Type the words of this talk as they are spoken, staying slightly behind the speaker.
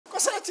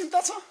कसैलाई चिन्ता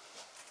छ?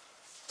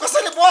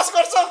 कसैले बहस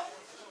गर्छ?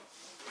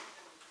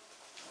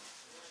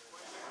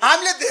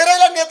 हामीले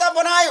धेरैलाई नेता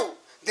बनायौँ,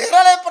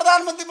 धेरैलाई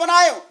प्रधानमन्त्री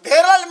बनायौँ,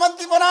 धेरैलाई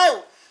मन्त्री बनायौँ,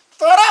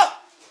 तर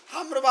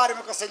हाम्रो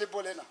बारेमा कसैले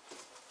बोलेन।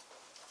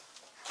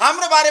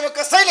 हाम्रो बारेमा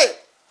कसैले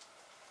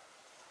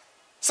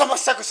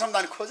समस्याको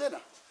समाधान खोजेन।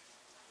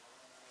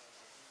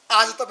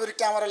 आज तपाईहरु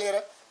क्यामेरा लिएर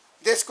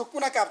देशको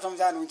कुना काप्चामा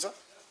जानुहुन्छ,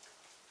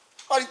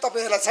 अनि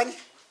तपाईहरुलाई छ नि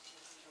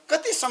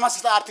कति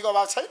समस्या, आर्थिक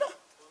अभाव छैन,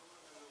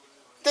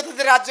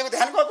 त्यतातिर राज्यको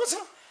ध्यान गएको छ।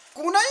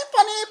 कुनै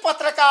पनि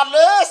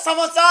पत्रकारले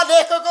समाचार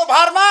लेखेको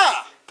भरमा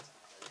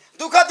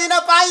दुःख दिन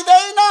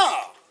पाइँदैन।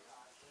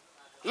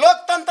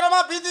 लोकतन्त्रमा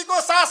विधिको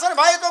शासन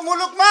भएको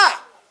मुलुकमा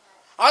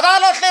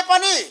अदालतले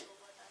पनि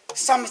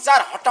समाचार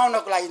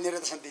हटाउनको लागि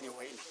निर्देशन दिने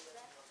होइन।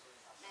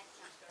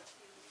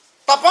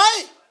 तपाई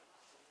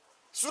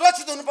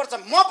सुरक्षित हुनुपर्छ,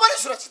 म पनि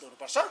सुरक्षित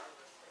हुनुपर्छ।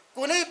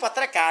 कुनै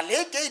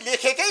पत्रकारले केही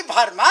लेखेकै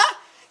भरमा,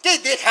 केही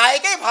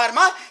देखाएकै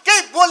भरमा,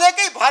 केही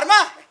बोलेकै भरमा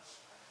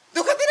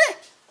दुःख दिने?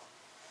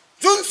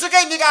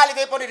 जुनसुकै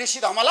निकालिदिए पनि ऋषि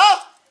धमला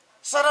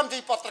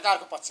शरमजी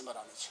पत्रकारको पक्षमा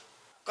रहनेछ।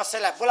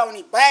 कसैलाई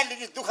बोलाउने, बयान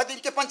लिने, दुःख दिने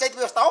के पञ्चायत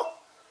व्यवस्था हो?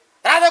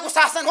 राजाको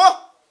शासन हो?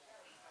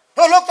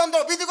 लोकतन्त्र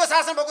हो, विधिको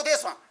शासन भएको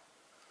देशमा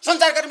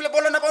सञ्चारकर्मीले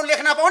बोल्न नपाउने,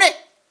 लेख्न नपाउने,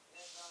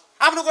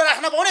 आफ्नो कुरा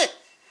राख्न नपाउने?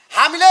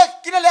 हामीले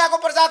किन ल्याएको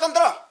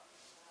प्रजातन्त्र?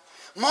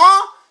 म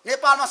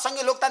नेपालमा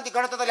संघीय लोकतान्त्रिक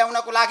गणतन्त्र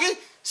ल्याउनको लागि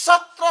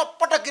 17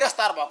 पटक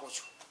गिरफ्तार भएको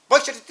छु।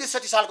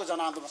 62-63 सालको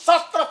जनआन्दोलनमा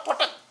 17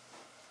 पटक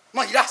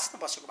म हिरासतमा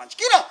बसेको मान्छे।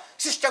 किन?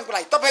 सिस्टमको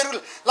लागि,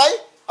 तपाईहरुलाई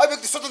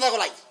अभिव्यक्ति स्वतन्त्रताको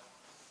लागि।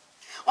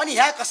 अनि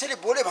यहाँ कसैले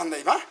बोले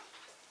भन्दैमा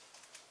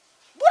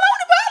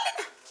बोलाउने भएन,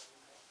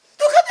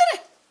 दुःख दिने,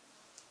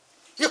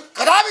 यो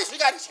कदापि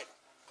स्वीकार्य छैन।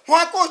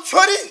 उहाँको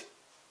छोरी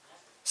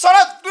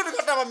सडक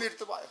दुर्घटनामा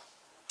मृत्यु भयो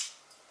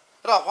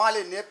र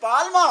उहाँले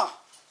नेपालमा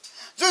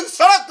जुन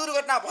सडक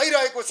दुर्घटना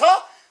भइरहेको छ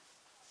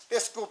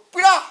त्यसको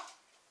पीडा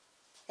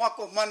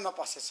उहाँको मनमा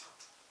पसेछ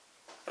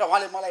र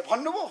उहाँले मलाई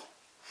भन्नुभयो,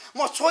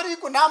 म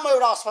छोरीको नाममा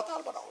एउटा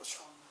अस्पताल बनाउँछु।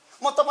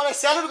 म तपाईलाई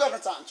स्यालुट गर्न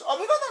चाहन्छु,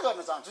 अभिनन्दन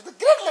गर्न चाहन्छु। The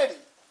great lady,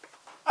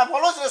 I am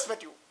always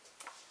respect यु।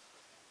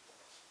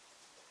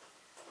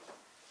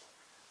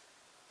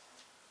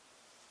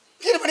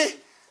 किनभने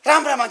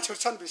राम्रा मान्छेहरू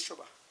छन्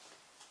विश्वमा,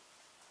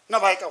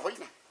 नभएका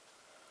होइन।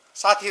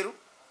 साथीहरू,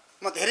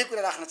 म धेरै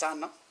कुरा राख्न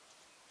चाहन्न,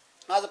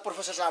 आज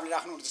प्रोफेसर साहबले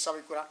राख्नुहुन्छ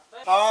सबै कुरा।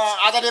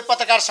 आदरणीय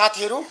पत्रकार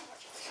साथीहरू,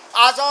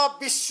 आज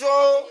विश्व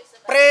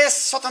प्रेस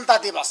स्वतन्त्रता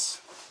दिवस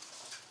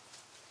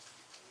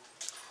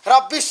र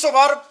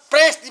विश्वभर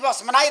प्रेस दिवस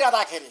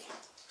मनाइरहँदाखेरि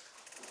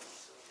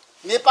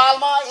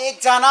नेपालमा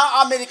एकजना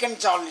अमेरिकन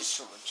जर्नलिस्ट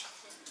हुनुहुन्छ,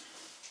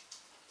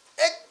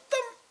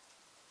 एकदम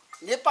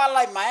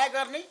नेपाललाई माया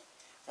गर्ने।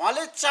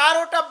 उहाँले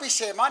 4वटा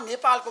विषयमा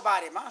नेपालको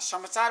बारेमा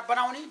समाचार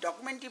बनाउने,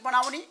 डकुमेन्ट्री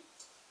बनाउने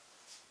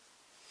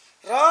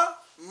र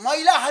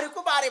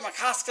महिलाहरूको बारेमा,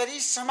 खास गरी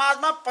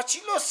समाजमा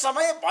पछिल्लो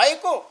समय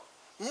भएको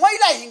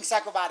महिला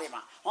हिंसाको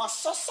बारेमा उहाँ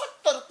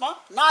सशक्त रूपमा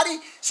नारी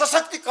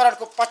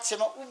सशक्तिकरणको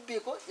पक्षमा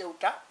उभिएको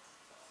एउटा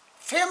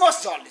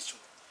फेमस जर्नलिस्ट हो,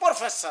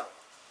 प्रोफेसर हो।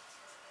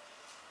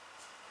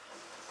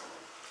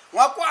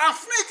 उहाँको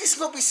आफ्नै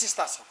किसिमको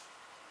विशेषता छ।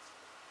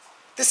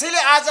 त्यसैले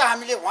आज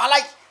हामीले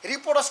उहाँलाई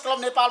रिपोर्टर्स क्लब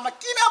नेपालमा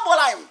किन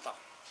बोलायौं त?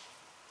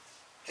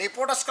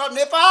 रिपोर्टर्स क्लब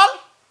नेपाल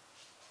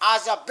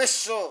आज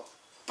विश्व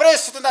प्रेस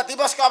स्वतन्त्रता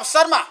दिवसको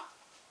अवसरमा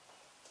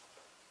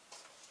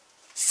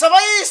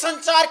सबै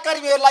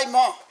सञ्चारकर्मीहरूलाई म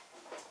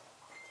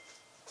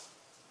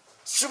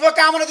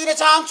शुभकामना दिन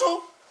चाहन्छु।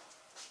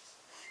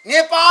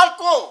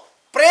 नेपालको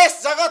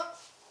प्रेस जगत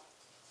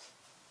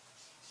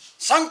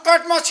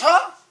सङ्कटमा छ,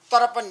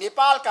 तर पनि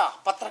नेपालका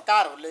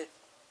पत्रकारहरूले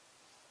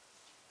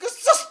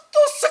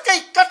जस्तो सुकै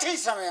कठिन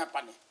समयमा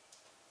पनि,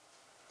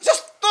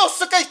 जस्तो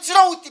सुकै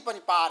चुनौती पनि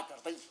पार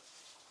गर्दै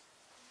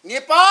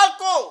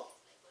नेपालको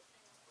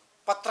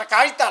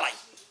पत्रकारितालाई,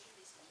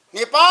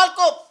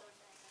 नेपालको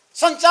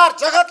सञ्चार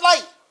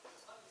जगतलाई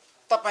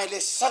तपाईले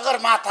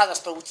सगरमाथा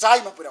जस्तो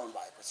उचाइमा पुर्याउनु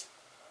भएको छ।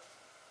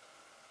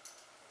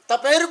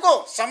 तपाईहरुको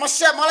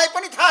समस्या मलाई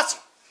पनि थाहा छ।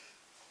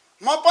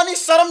 म पनि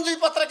श्रमजीवी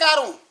पत्रकार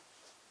हुँ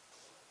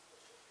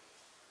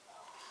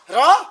र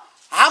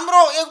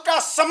हाम्रो एउटा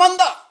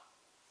सम्बन्ध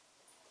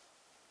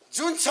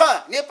जुन छ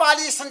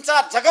नेपाली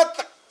सञ्चार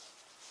जगत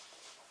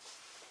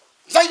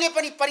जहिले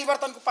पनि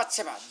परिवर्तनको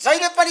पक्षमा,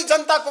 जहिले पनि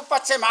जनताको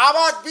पक्षमा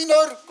आवाज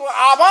बिनहरूको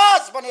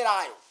आवाज बनेर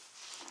आयो।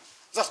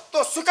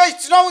 जस्तो सुकै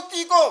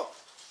चुनौतीको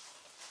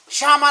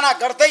सामना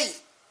गर्दै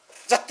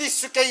जति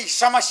सुकै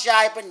समस्या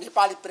आए पनि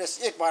नेपाली प्रेस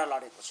एक भएर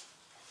लडेको छ।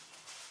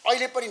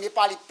 अहिले पनि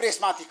नेपाली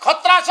प्रेसमाथि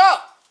खतरा छ।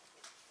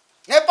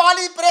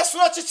 नेपाली प्रेस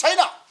सुरक्षित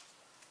छैन।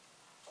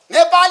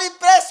 नेपाली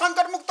प्रेस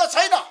सङ्कटमुक्त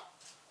छैन।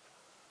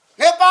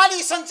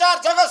 नेपाली सञ्चार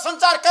जगत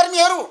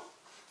सञ्चारकर्मीहरू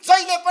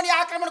जहिले पनि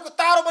आक्रमणको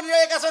तारो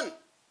बनिरहेका छन्।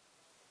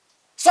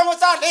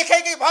 समाचार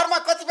लेखेकै भरमा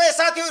कतिपय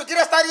साथीहरू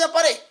गिरफ्तारीमा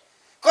परे,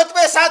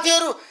 कतिपय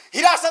साथीहरू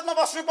हिरासतमा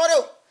बस्नु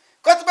पर्यो,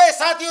 कतिपय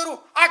साथीहरू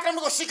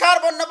आक्रमणको शिकार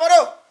बन्न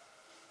पर्यो।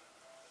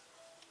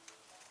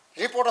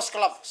 रिपोर्टर्स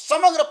क्लब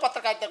समग्र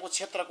पत्रकारिताको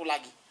क्षेत्रको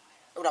लागि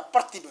एउटा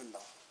प्रतिबिम्ब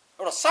हो,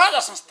 एउटा साझा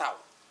संस्था हो।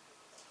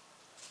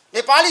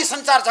 नेपाली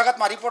सञ्चार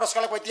जगतमा रिपोर्टर्स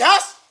क्लबको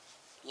इतिहास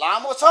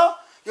लामो छ।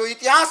 यो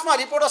इतिहासमा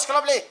रिपोर्टर्स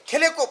क्लबले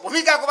खेलेको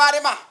भूमिकाको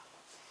बारेमा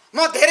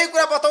म धेरै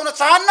कुरा बताउन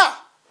चाहन्न,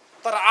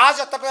 तर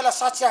आज तपाईलाई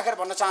साक्षी राखेर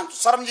भन्न चाहन्छु,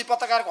 शरमजी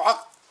पत्रकारको हक,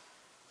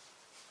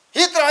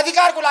 हित र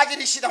अधिकारको लागि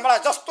ऋषि धमला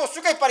जस्तो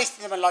सुकै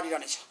परिस्थितिमा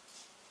लडिरहनेछ।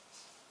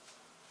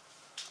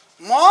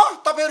 म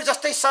तपाईहरु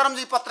जस्तै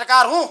शरमजी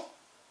पत्रकार हुँ,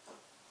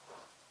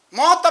 म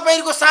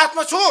तपाईहरुको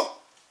साथमा छु।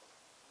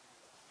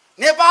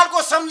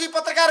 नेपालको शरमजी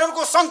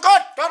पत्रकारहरूको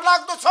संकट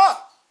डरलाग्दो छ,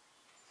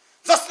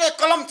 जसले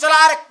कलम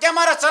चलाएर,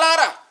 क्यामेरा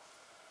चलाएर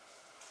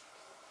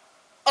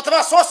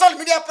अथवा सोशल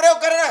मिडिया प्रयोग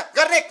गरेर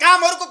गर्ने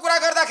कामहरूको कुरा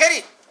गर्दाखेरि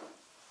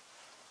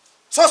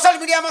सोशल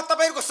मिडियामा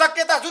तपाईहरुको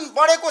सक्रियता जुन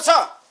बढेको छ,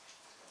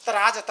 तर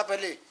आज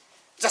तपाईहरुले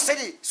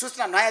जसरी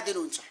सूचना नयाँ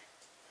दिनुहुन्छ,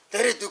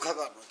 धेरै दुःख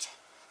गर्नुहुन्छ,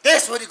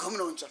 देशभरि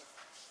घुम्नुहुन्छ,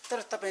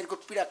 तर तपाईहरुको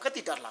पीडा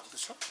कति डरलाग्दो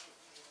छ।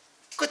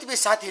 कतिपय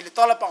साथीहरूले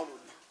तल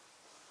पाउनुहुन्न,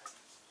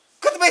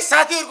 कतिपय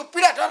साथीहरूको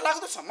पीडा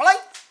डरलाग्दो छ। मलाई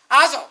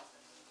आज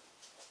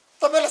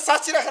तपाईलाई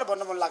साक्षी राखेर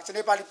भन्न मन लाग्छ,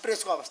 नेपाली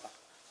प्रेसको अवस्था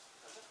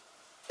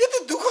यति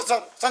दुःख छ।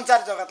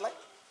 सञ्चार जगतलाई,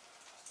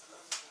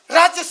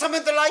 राज्य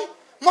संयन्त्रलाई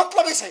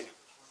मतलबै छैन,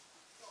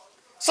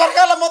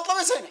 सरकारलाई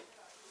मतलबै छैन।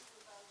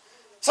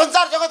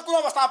 सञ्चार जगत कुन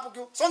अवस्थामा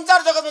पुग्यो,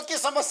 सञ्चार जगतमा के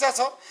समस्या छ,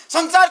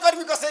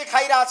 सञ्चारकर्मी कसरी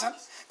खाइरहेछन्,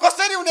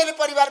 कसरी उनीहरूले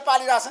परिवार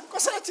पालिरहेछन्,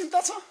 कसैलाई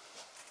चिन्ता छ,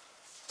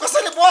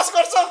 कसैले बहस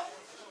गर्छ।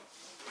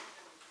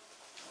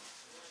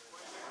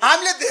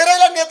 हामीले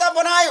धेरैलाई नेता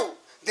बनायौँ,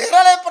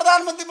 धेरैलाई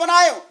प्रधानमन्त्री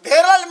बनायौँ,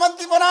 धेरैलाई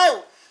मन्त्री बनायौँ,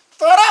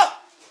 तर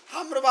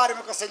हाम्रो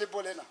बारेमा कसैले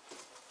बोलेन,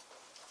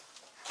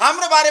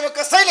 हाम्रो बारेमा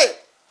कसैले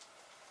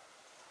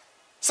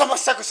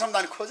समस्याको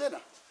समाधान खोजेन।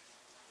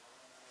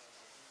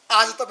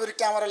 आज तपाईहरु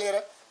क्यामेरा लिएर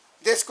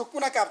देशको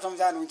कुना काप्चामा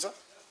जानुहुन्छ,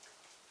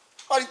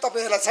 अनि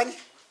तपाईहरुलाई छ नि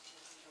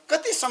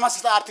कति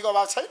समस्या, आर्थिक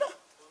अभाव छैन,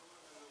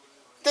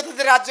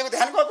 त्यतातिर राज्यको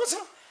ध्यान गएको छ।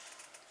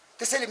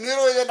 त्यसैले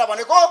मेरो एजेन्डा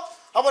भनेको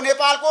अब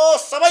नेपालको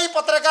सबै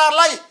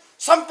पत्रकारलाई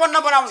सम्पन्न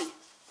बनाउने,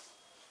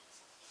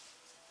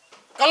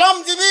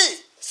 कलमजीवी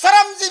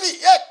शरमजीवी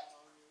एक।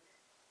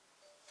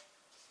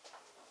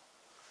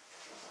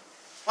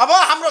 अब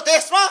हाम्रो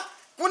देशमा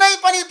कुनै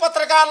पनि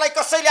पत्रकारलाई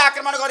कसैले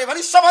आक्रमण गर्यो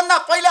भने सबभन्दा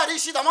पहिला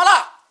ऋषि धमला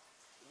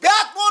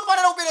ब्याकबोन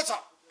बनेर उभिनेछ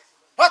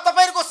र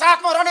तपाईहरुको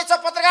साथमा रहनेछ।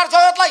 पत्रकार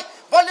जगतलाई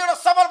बलियो र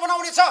सबल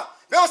बनाउनेछ,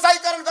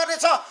 व्यवसायीकरण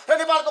गर्नेछ र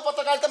नेपालको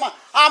पत्रकारितामा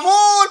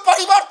आमूल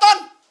परिवर्तन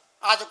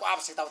आजको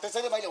आवश्यकता हो।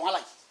 त्यसैले मैले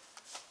उहाँलाई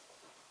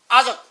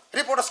आज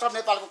रिपोर्टर्स क्लब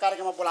नेपालको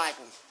कार्यक्रममा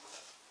बोलाएको हुँ।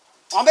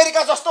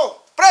 अमेरिका जस्तो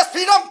प्रेस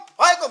फ्रिडम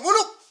भएको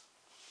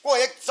मुलुकको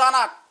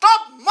एकजना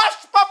टप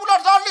मोस्ट पपुलर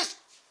जर्नलिस्ट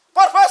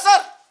प्रोफेसर,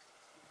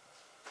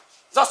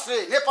 जसले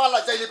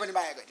नेपाललाई जहिले पनि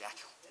माया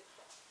गरिराख्यो,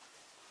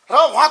 र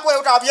उहाँको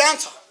एउटा अभियान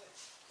छ।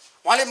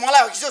 उहाँले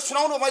मलाई हिजो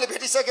सुनाउनु, मैले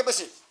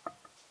भेटिसकेपछि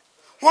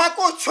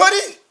उहाँको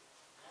छोरी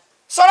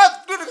सडक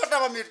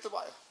दुर्घटनामा मृत्यु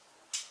भयो,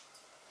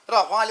 र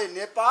उहाँले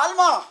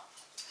नेपालमा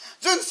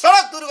जुन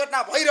सडक दुर्घटना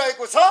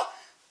भइरहेको छ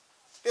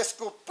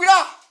त्यसको पीडा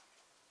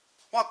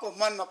उहाँको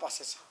मनमा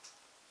पसेछ,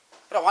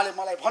 र उहाँले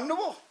मलाई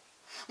भन्नुभयो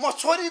म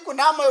छोरीको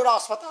नाममा एउटा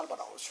अस्पताल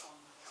बनाउँछु।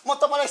 म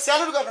तपाईलाई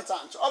स्यालुट गर्न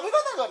चाहन्छु,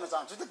 अभिनन्दन गर्न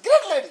चाहन्छु। The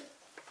great lady,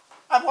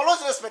 I am always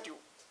respect you.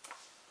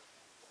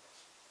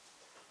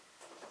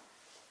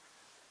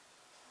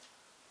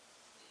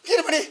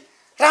 किनभने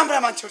राम्रा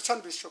मान्छेहरू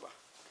छन् विश्वमा,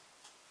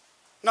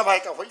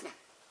 नभएका होइन।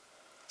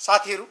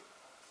 साथीहरू,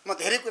 म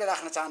धेरै कुरा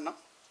राख्न चाहन्न,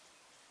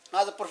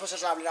 आज प्रोफेसर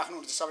साहबले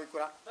राख्नुहुन्छ सबै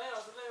कुरा।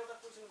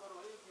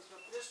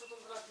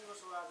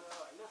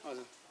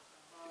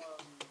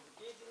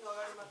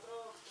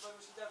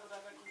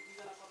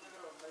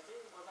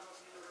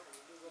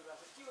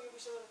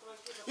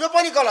 यो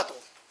पनि गलत हो।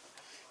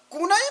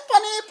 कुनै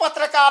पनि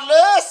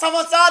पत्रकारले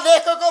समाचार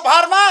लेखेको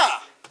भरमा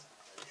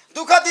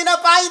दुःख दिन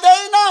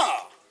पाइँदैन।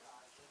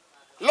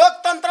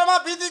 लोकतन्त्रमा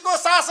विधिको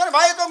शासन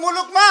भएको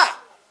मुलुकमा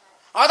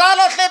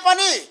अदालतले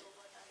पनि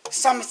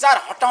समाचार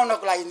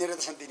हटाउनको लागि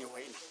निर्देशन दिने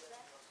होइन।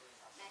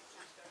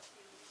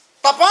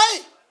 तपाई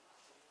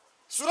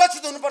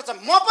सुरक्षित हुनुपर्छ,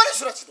 म पनि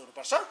सुरक्षित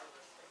हुनुपर्छ।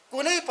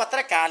 कुनै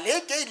पत्रकारले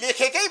केही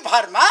लेखेकै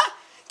भरमा,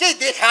 केही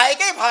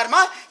देखाएकै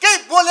भरमा, केही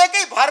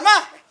बोलेकै भरमा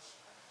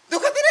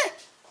दुःख दिने,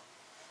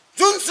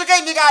 जुनसुकै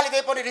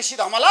निकालिदिए पनि ऋषि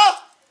धमला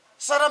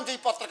शरमजी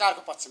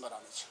पत्रकारको पक्षमा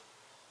रहनेछ।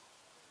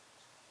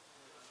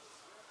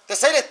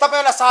 त्यसैले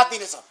तपाईलाई साथ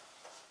दिनेछ।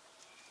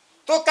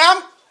 त्यो काम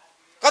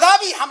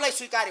कदापि हामीलाई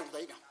स्वीकार्य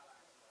हुँदैन।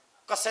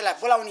 कसैलाई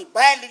बोलाउने,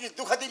 बयान लिने,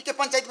 दुःख दिने के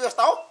पञ्चायत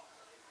व्यवस्था हो?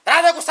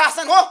 राजाको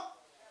शासन हो?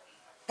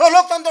 हो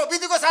लोकतन्त्र,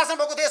 विधिको शासन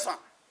भएको देशमा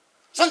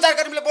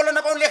सञ्चारकर्मीले बोल्न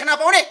नपाउने, लेख्न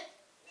नपाउने,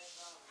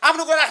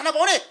 आफ्नो कुरा राख्न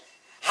नपाउने।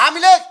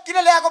 हामीले किन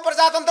ल्याएको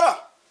प्रजातन्त्र?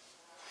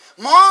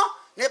 म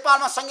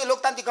नेपालमा संघीय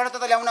लोकतान्त्रिक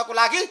गणतन्त्र ल्याउनको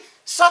लागि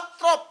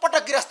 17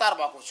 पटक गिरफ्तार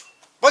भएको छु।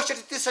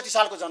 62-63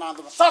 सालको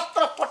जनआन्दोलनमा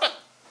 17 पटक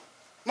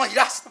म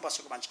हिरासतमा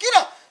बसेको मान्छे। किन?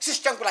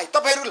 सिस्टमको लागि,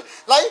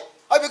 तपाईहरुलाई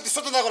अभिव्यक्ति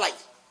स्वतन्त्रताको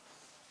लागि।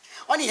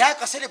 अनि यहाँ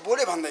कसैले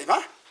बोले भन्दैमा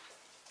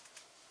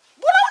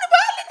बोलाउने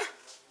बयान लिन,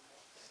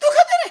 दुःख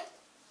दिने,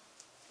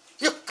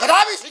 यो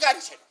कदापि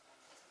स्वीकार्य छैन।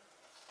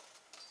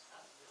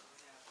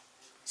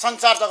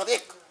 सञ्चार जगत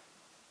एक,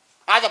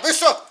 आज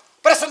विश्व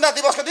प्रचण्ड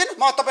दिवसको दिन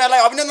म तपाईहरुलाई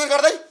अभिनन्दन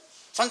गर्दै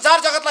संसार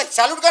जगतलाई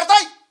स्यालुट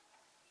गर्दै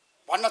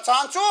भन्न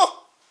चाहन्छु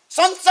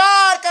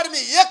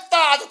संसारकर्मी एकता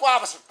आजको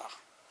आवश्यकता,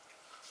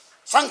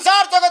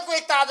 संसार जगतको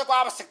एकता आजको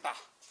आवश्यकता।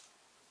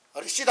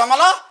 ऋषि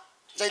धमला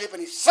जहिले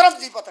पनि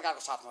सरमजी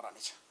पत्रकारको साथमा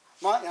रहनेछ।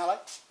 म यहाँलाई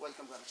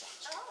वेलकम गर्न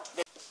चाहन्छु।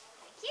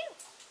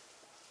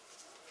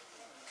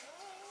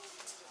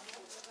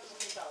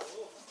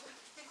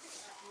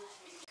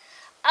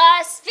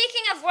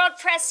 Speaking of world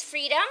press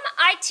freedom,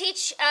 I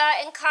teach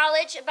in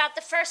college about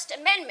the First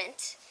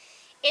Amendment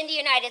in the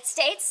United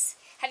States.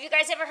 Have you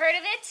guys ever heard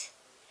of it?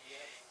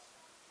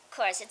 Of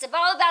course, it's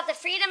all about the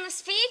freedom of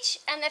speech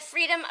and the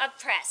freedom of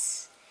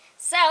press.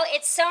 So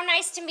it's so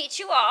nice to meet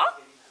you all.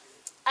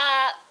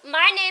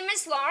 My name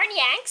is Lauren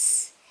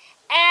Yanks,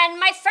 and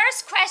my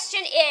first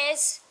question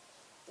is,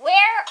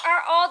 where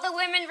are all the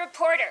women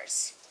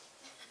reporters?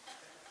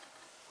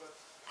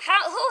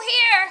 Who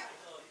here?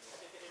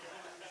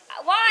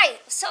 Why?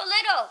 So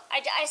little.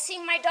 I see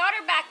my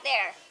daughter back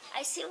there.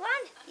 I see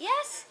one.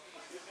 Yes?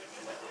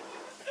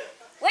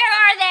 Where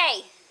are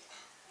they?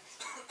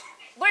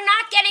 We're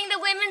not getting the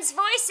women's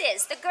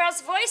voices, the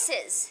girls'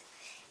 voices.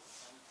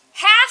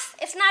 Half,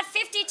 if not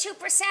 52%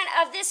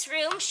 of this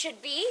room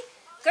should be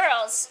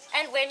girls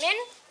and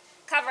women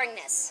covering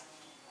this.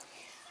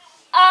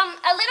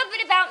 A little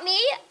bit about me.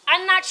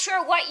 I'm not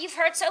sure what you've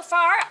heard so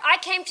far. I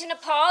came to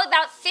Nepal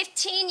about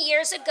 15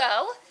 years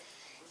ago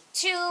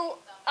to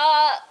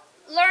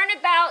learn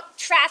about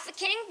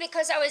trafficking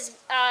because I was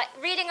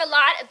reading a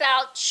lot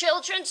about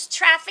children's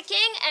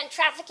trafficking and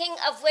trafficking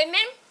of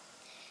women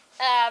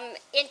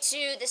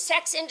into the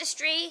sex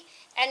industry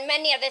and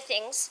many other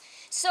things.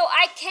 So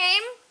I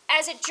came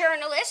as a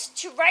journalist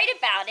to write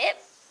about it,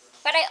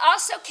 but I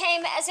also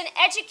came as an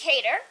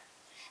educator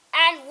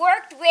and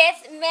worked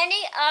with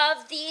many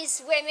of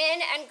these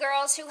women and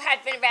girls who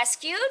had been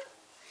rescued.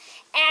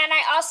 And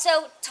I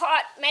also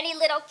taught many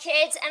little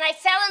kids, and I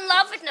fell in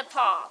love with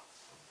Nepal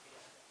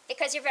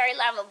because you're very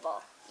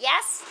lovable.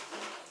 Yes?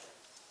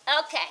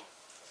 Okay.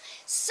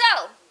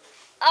 So,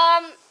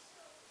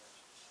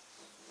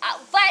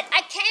 but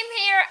I came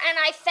here and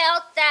I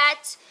felt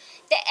that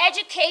the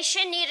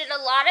education needed a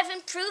lot of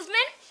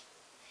improvement.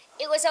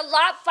 It was a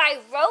lot by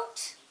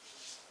rote,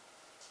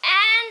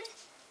 and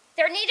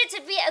there needed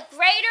to be a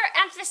greater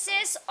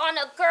emphasis on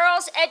a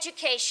girl's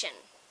education.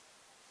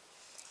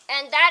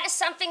 And that is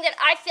something that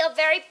I feel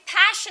very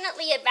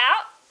passionately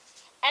about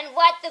and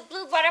what the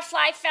Blue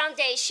Butterfly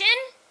Foundation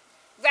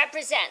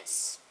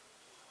represents.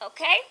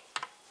 Okay?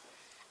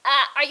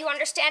 Are you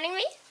understanding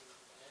me?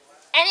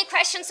 Any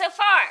questions so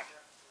far?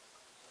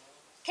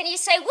 Can you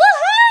say,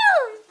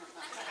 woohoo!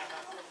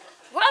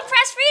 World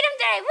Press Freedom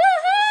Day,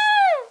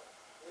 woohoo!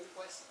 Any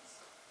questions?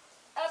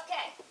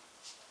 Okay.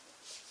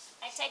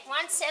 I take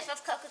one sip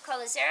of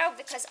Coca-Cola Zero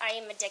because I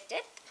am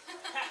addicted,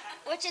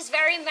 which is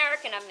very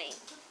American of me.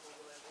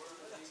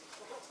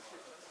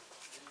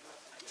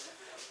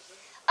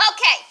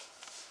 Okay.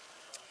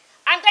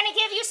 I'm going to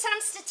give you some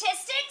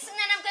statistics, and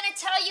then I'm going to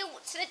tell you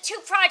the two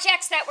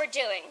projects that we're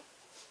doing.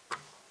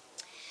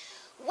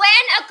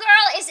 When a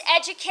girl is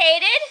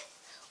educated,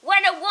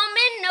 when a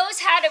woman knows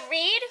how to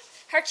read,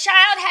 her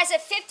child has a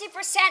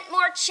 50%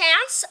 more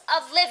chance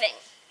of living.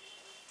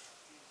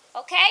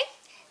 Okay?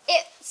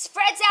 It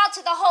spreads out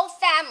to the whole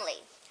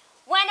family.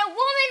 When a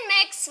woman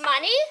makes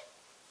money,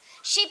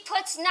 she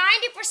puts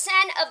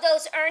 90% of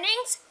those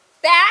earnings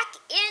back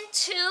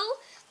into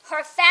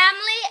her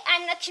family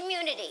and the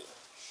community.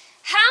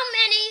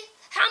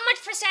 How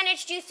much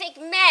percentage do you think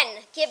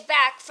men give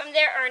back from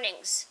their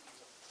earnings,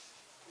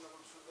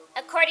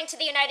 according to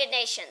the United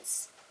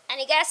Nations?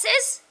 Any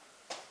guesses?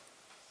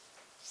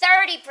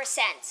 30%.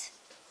 30%.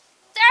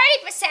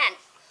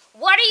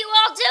 What are you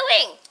all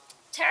doing?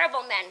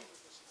 Terrible men.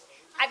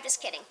 I'm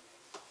just kidding.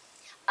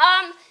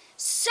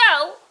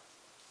 So,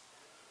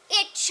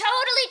 it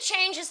totally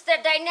changes the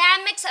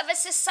dynamics of a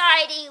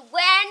society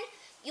when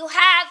you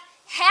have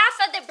half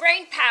of the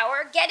brain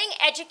power getting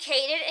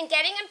educated and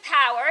getting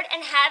empowered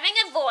and having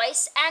a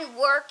voice and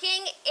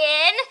working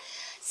in,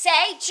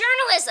 say,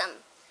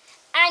 journalism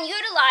and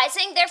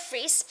utilizing their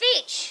free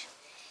speech.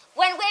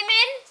 When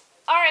women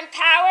are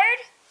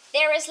empowered,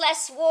 there is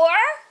less war,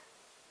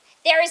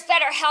 there is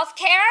better health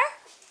care,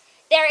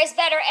 there is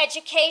better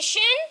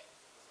education,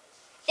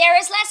 there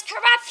is less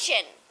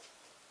corruption.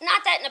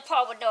 Not that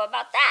Nepal would know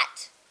about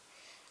that.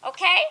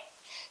 Okay?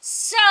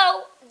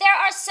 So there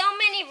are so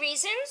many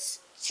reasons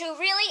to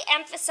really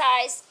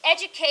emphasize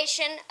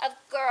education of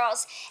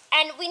girls,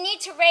 and we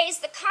need to raise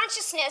the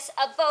consciousness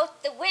of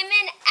both the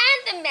women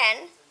and the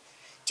men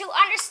to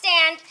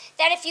understand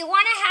that if you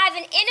want to have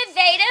an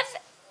innovative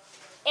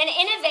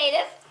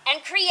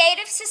and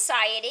creative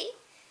society,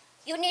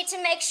 you need to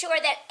make sure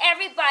that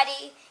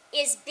everybody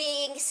is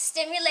being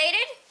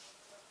stimulated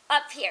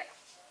up here.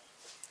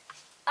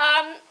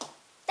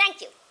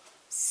 Thank you.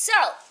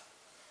 So,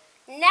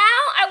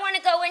 now I want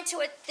to go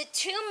into the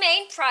two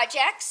main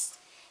projects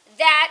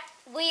that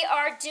we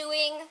are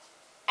doing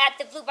at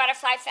the Blue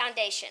Butterfly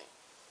Foundation.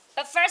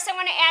 But first I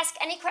want to ask,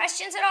 any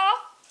questions at all?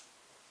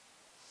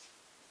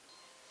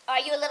 Are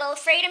you a little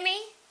afraid of me?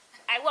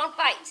 I won't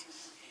bite.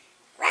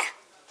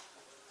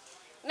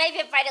 Maybe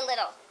bite a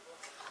little.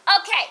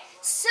 Okay,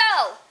 so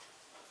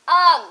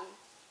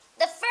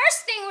the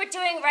first thing we're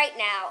doing right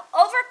now,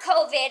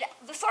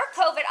 before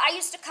COVID, I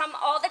used to come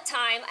all the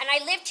time, and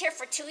I lived here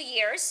for 2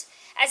 years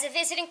as a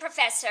visiting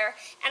professor,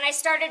 and I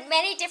started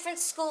many different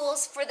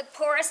schools for the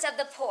poorest of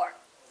the poor.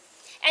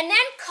 And then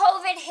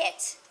COVID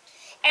hit,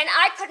 and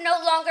I could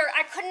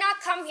not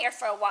come here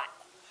for a while.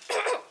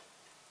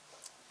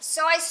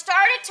 So I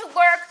started to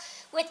work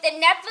with the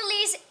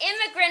Nepalese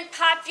immigrant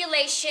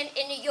population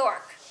in New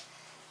York,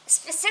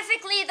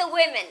 specifically the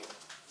women.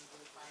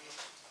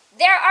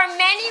 There are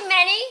many,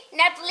 many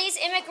Nepalese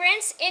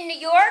immigrants in New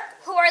York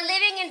who are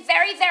living in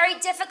very, very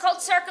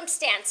difficult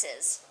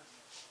circumstances.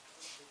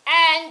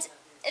 And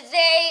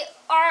they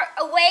are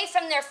away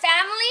from their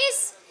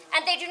families,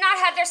 and they do not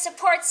have their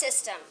support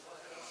system.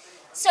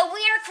 So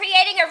we are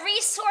creating a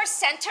resource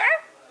center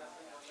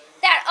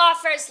that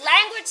offers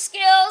language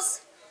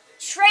skills,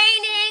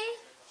 training,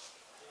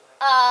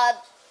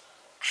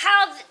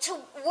 how to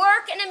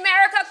work in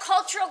America,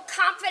 cultural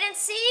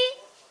competency,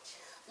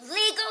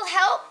 legal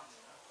help,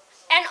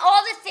 and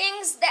all the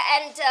things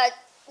and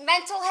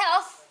mental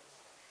health,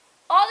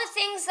 all the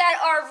things that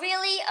are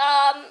really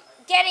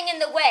getting in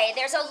the way.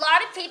 There's a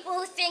lot of people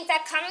who think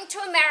that coming to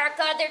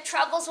America, their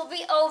troubles will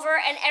be over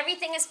and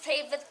everything is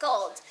paved with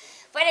gold.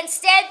 But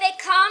instead they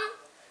come,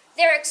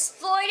 they're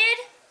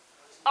exploited,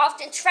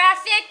 often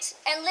trafficked,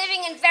 and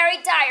living in very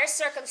dire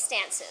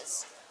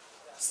circumstances.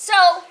 So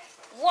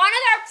one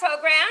of our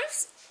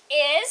programs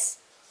is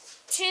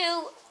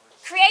to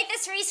create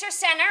this resource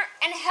center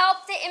and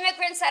help the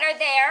immigrants that are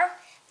there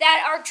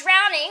that are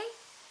drowning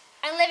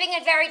and living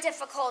in very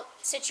difficult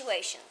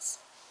situations.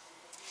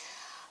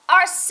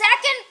 Our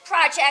second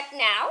project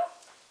now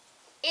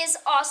is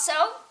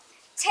also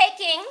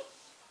taking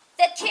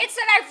the kids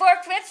that I've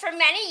worked with for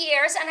many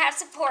years and have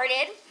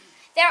supported.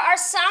 There are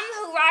some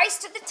who rise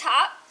to the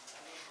top,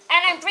 and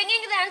I'm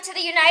bringing them to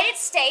the United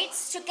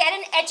States to get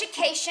an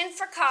education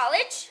for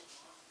college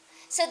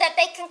so that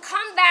they can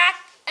come back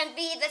and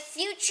be the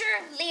future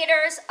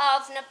leaders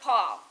of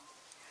Nepal.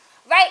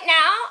 Right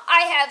now,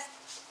 I have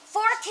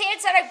 4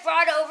 kids that I've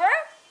brought over.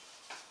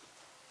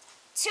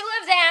 2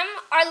 of them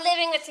are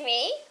living with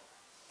me.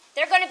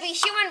 They're going to be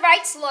human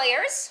rights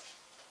lawyers.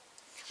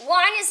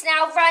 One is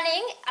now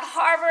running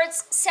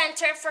Harvard's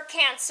Center for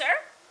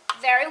Cancer.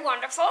 Very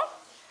wonderful.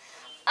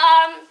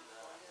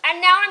 And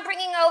now I'm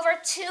bringing over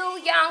 2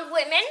 young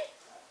women,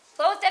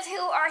 both of who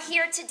are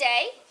here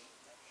today.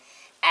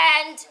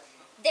 And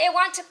they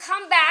want to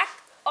come back,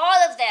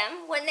 all of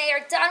them, when they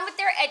are done with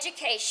their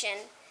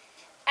education,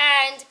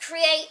 and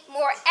create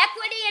more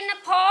equity in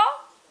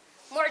Nepal,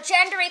 more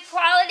gender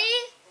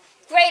equality,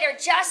 greater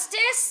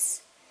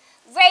justice,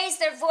 raise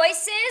their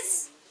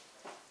voices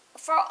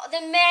for the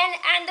men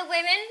and the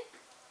women,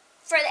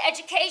 for the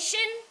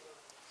education,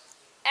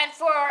 and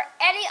for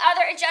any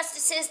other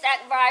injustices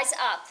that rise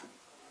up.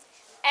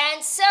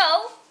 And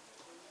so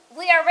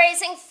we are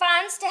raising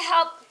funds to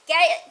help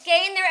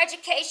gain their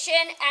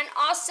education and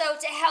also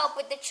to help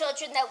with the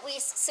children that we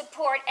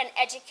support and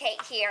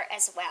educate here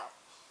as well.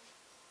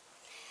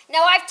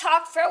 Now, I've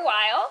talked for a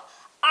while.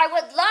 I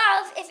would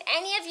love if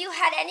any of you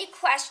had any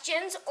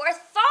questions or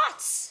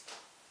thoughts.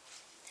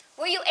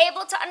 Were you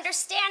able to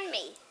understand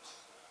me?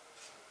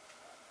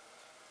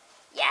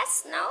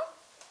 Yes? No?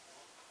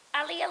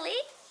 Ali?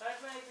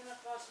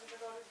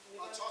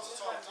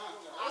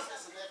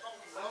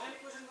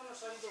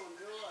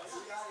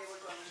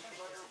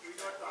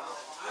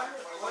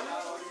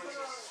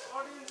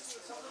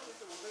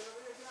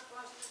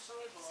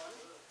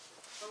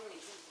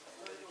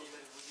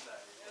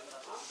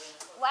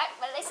 What?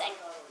 What did they say?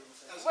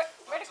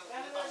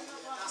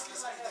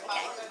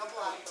 Okay.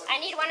 I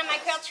need one of my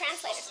girl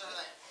translators.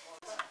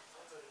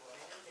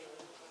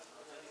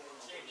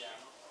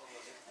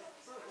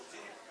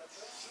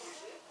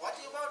 What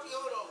about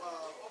your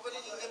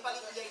opening in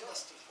Nepali media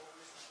industry?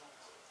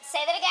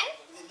 Say that again?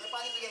 The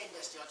Nepali media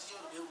industry, what is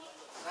your view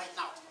right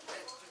now?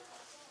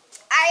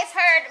 I've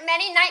heard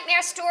many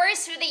nightmare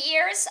stories through the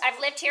years. I've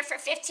lived here for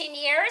 15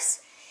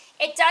 years.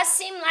 It does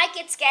seem like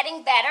it's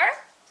getting better,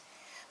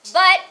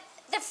 but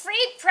the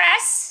free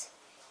press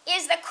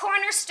is the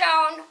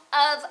cornerstone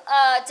of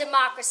a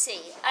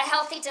democracy, a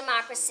healthy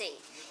democracy.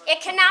 It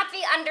cannot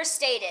be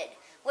understated.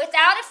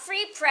 Without a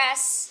free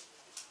press,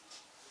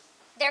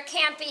 there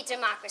can't be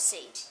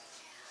democracy.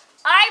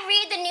 I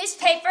read the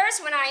newspapers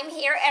when I'm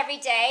here every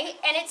day,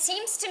 and it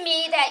seems to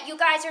me that you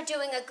guys are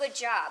doing a good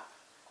job,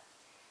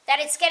 that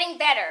it's getting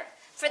better.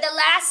 For the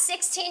last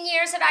 16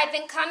 years that I've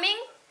been coming,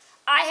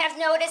 I have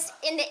noticed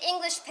in the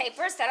English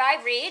papers that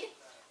I read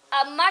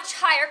a much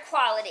higher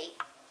quality.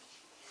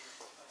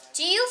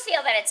 Do you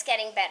feel that it's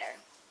getting better?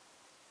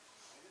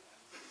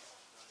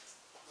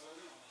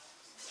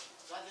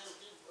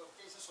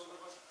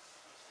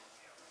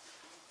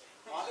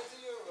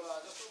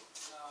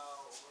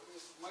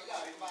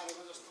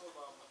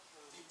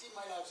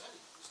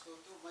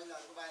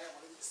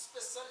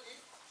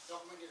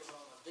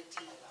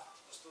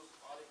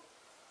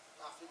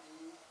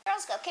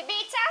 Girls go,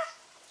 Kibita,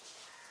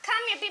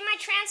 come here, be my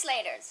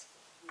translators.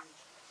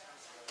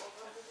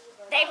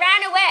 They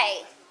ran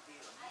away.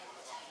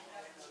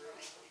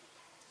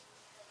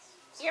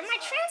 You're my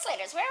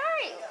translators. Where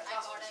are you?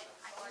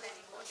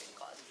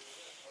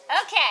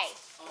 Okay.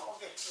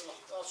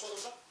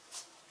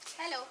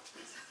 Hello.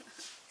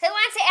 Who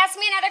wants to ask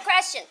me another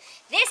question?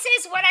 This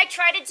is what I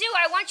try to do.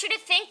 I want you to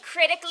think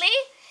critically.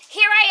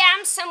 Here I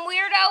am, some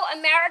weirdo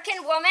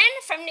American woman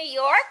from New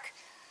York.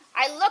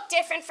 I look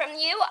different from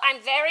you.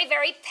 I'm very,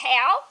 very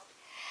pale.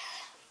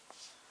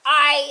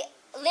 I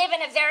live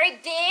in a very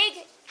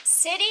big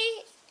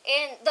city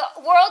in the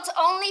world's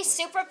only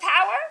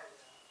superpower.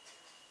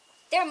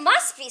 There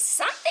must be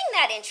something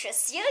that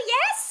interests you,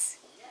 yes?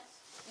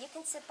 You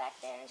can sit back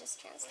there and just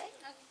translate.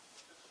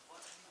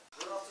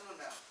 Good afternoon,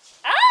 ma'am.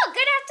 Oh,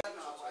 good afternoon.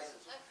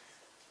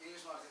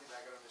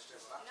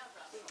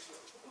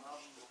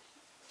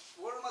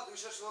 वर्ल्डमा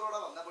 216 वटा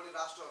भन्दा बढी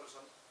राष्ट्रहरू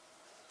छन्।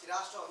 ती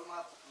राष्ट्रहरूमा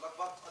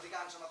लगभग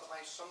अधिकांशमा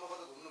तपाई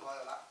सम्भवतः घुम्नुभयो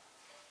होला।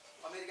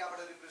 अमेरिकाबाट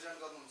रिप्रेजेन्ट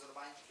गर्नुहुन्छ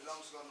तपाई,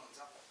 बिलोङ्स गर्नुहुन्छ।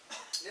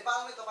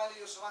 नेपालमै तपाईले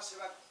यो समाज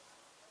सेवा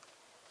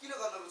किन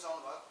गर्न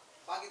रुचाउनु भयो?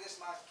 बाकी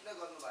देशमा किन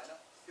गर्नु भएन?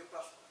 यो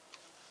प्रश्न।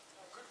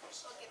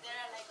 Okay, there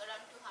are like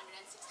around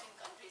 216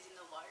 countries in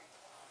the world.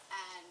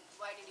 And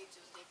why did you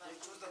choose Nepal?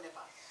 Choose the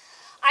Nepal.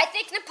 I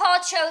think Nepal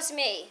chose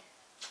me.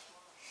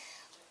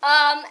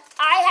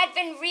 I had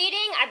been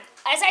reading,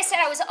 as I said,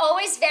 I was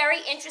always very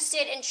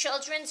interested in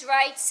children's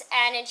rights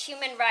and in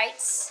human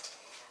rights.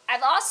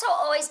 I've also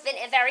always been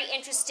very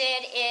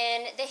interested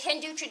in the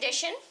Hindu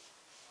tradition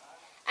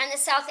and the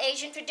South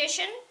Asian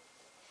tradition.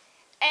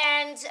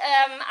 And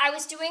I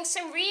was doing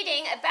some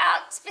reading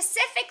about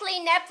specifically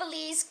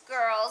Nepalese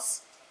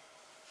girls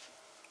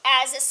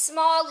as a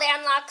small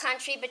landlocked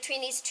country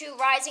between these two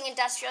rising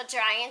industrial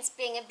giants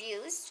being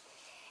abused.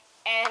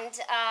 And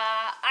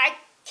I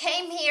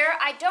came here,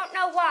 I don't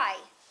know why.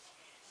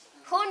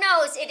 Who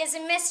knows, it is a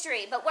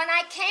mystery. But when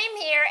I came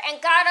here and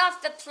got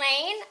off the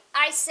plane,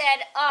 I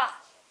said,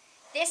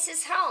 this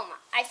is home.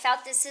 I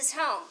felt this is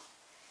home.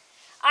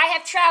 I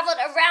have traveled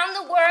around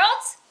the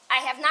world. I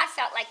have not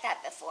felt like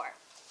that before.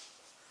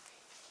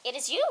 It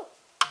is you.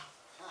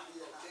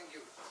 Thank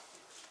you.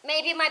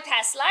 Maybe my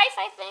past life,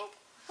 I think.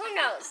 Who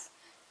knows?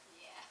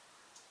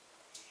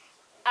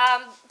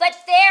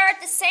 But there,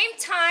 at the same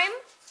time,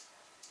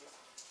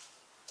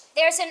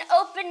 there's an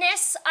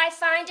openness I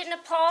find in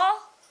Nepal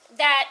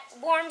that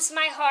warms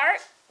my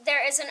heart.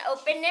 There is an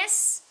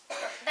openness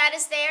that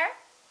is there.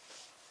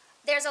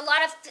 There's a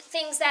lot of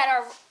things that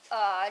are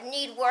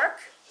need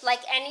work,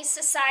 like any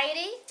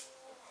society,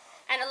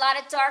 and a lot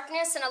of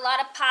darkness and a lot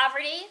of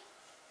poverty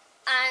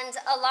and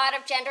a lot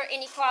of gender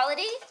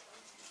inequality.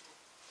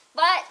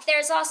 But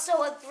there's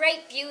also a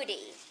great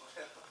beauty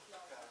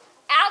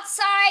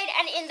outside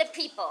and in the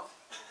people.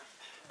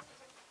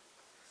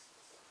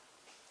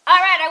 All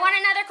right, I want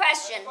another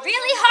question.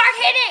 Really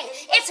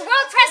hard-hitting. It's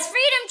World Press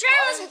Freedom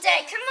Journalism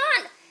Day. Come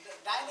on.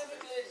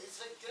 Dynamic lady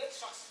is a great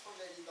successful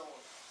lady in the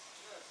world.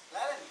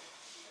 Laren,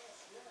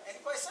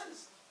 any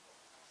questions?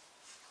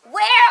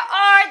 Where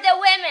are the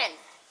women?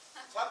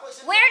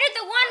 Where did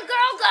the one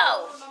girl go?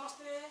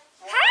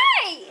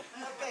 Hi.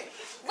 Okay.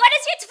 What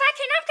is your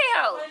tafaki namke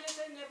ho?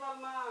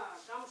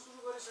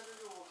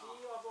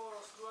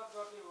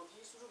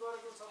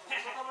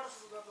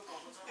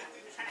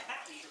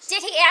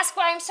 Did he ask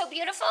why I'm so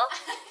beautiful?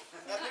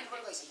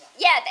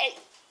 Yeah,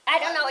 I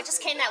don't know, it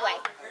just came that way.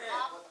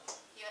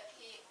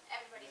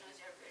 Everybody knows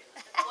you're beautiful.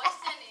 The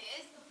question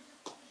is,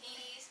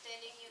 he is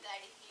telling you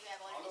that if you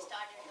have already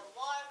started the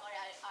work, or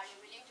are you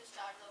willing to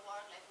start the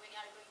work? Like, when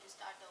are you going to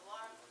start the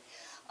work?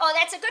 Oh,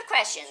 that's a good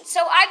question.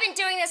 So I've been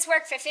doing this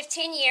work for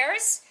 15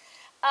 years.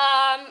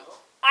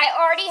 I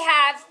already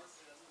have,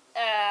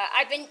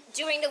 I've been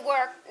doing the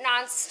work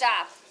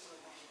nonstop.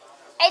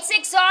 It's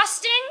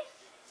exhausting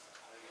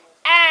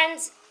and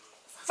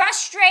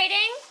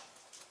frustrating,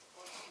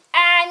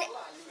 and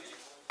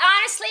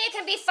honestly, it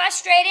can be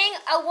frustrating,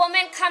 a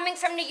woman coming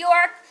from New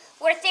York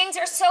where things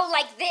are so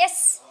like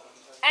this,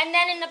 and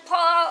then in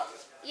Nepal,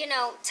 you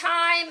know,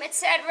 time,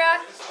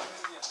 etc.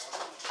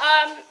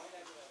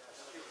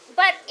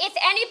 But if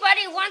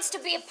anybody wants to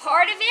be a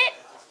part of it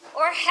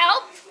or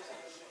help,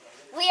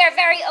 we are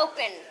very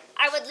open.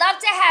 I would love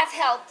to have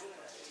help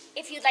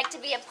if you'd like to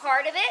be a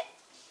part of it.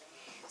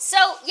 So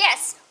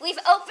yes, we've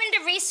opened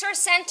a resource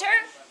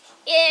center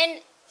in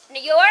New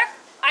York.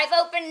 I've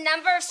opened a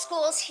number of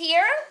schools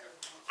here.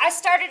 I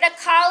started a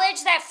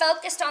college that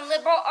focused on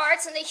liberal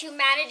arts and the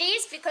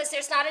humanities because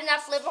there's not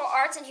enough liberal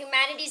arts and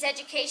humanities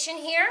education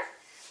here.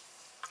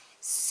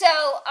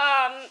 So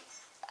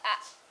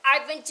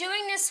I've been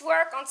doing this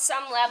work on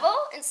some level,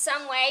 in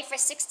some way, for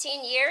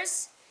 16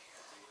 years,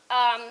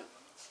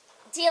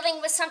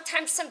 dealing with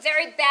sometimes some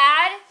very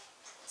bad,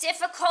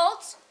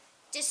 difficult,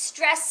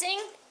 distressing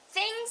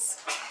things.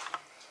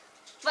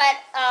 But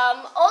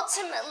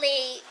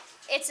ultimately,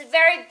 it's a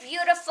very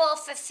beautiful,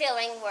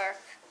 fulfilling work.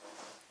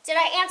 Did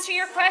I answer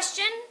your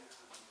question?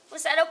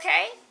 Was that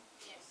okay?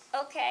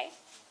 Yes. Okay.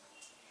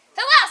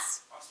 Who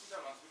else?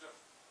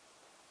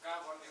 So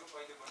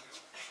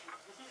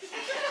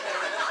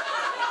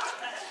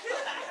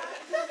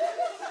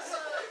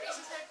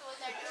Rishi sir told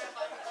that you're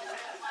about to go to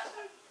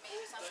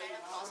maybe some kind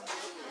of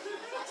hospital.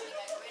 He was asking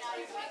like, when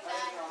are you doing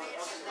that? Where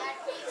will that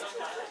be?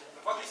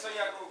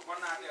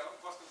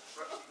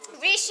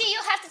 Rishi,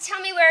 you'll have to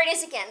tell me where it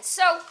is again.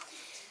 So,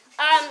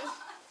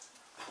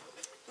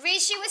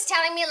 Rishi was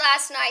telling me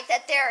last night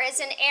that there is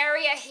an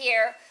area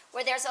here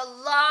where there's a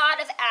lot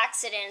of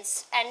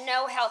accidents and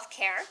no health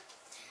care,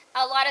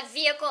 a lot of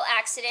vehicle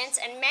accidents,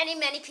 and many,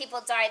 many people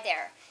died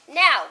there.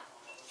 Now,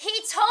 he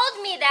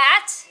told me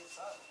that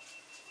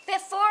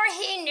before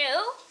he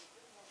knew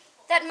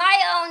that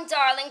my own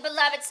darling,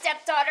 beloved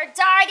stepdaughter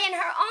died in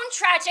her own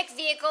tragic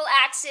vehicle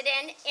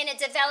accident in a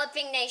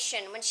developing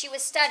nation. When she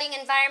was studying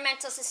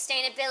environmental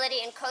sustainability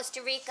in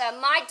Costa Rica,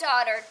 my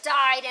daughter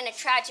died in a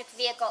tragic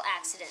vehicle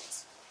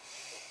accident.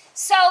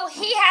 So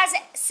he has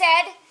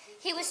said,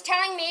 he was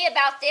telling me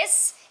about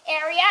this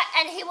area,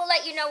 and he will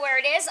let you know where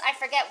it is. I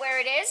forget where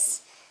it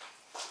is.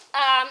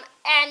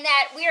 And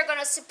that we are going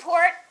to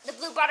support, the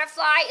Blue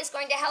Butterfly is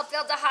going to help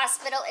build a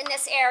hospital in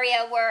this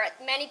area where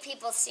many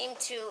people seem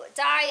to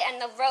die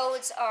and the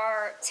roads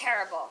are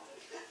terrible.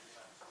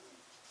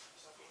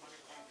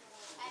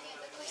 Any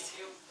other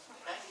question?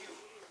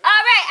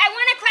 All right, I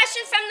want a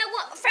question from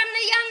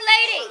the young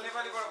lady.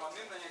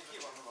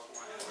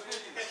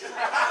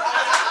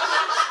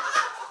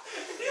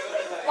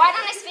 Why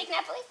don't I speak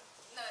Nepali?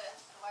 No,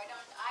 why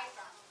don't I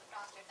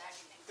translate that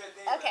in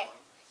English? Okay.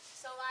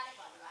 So,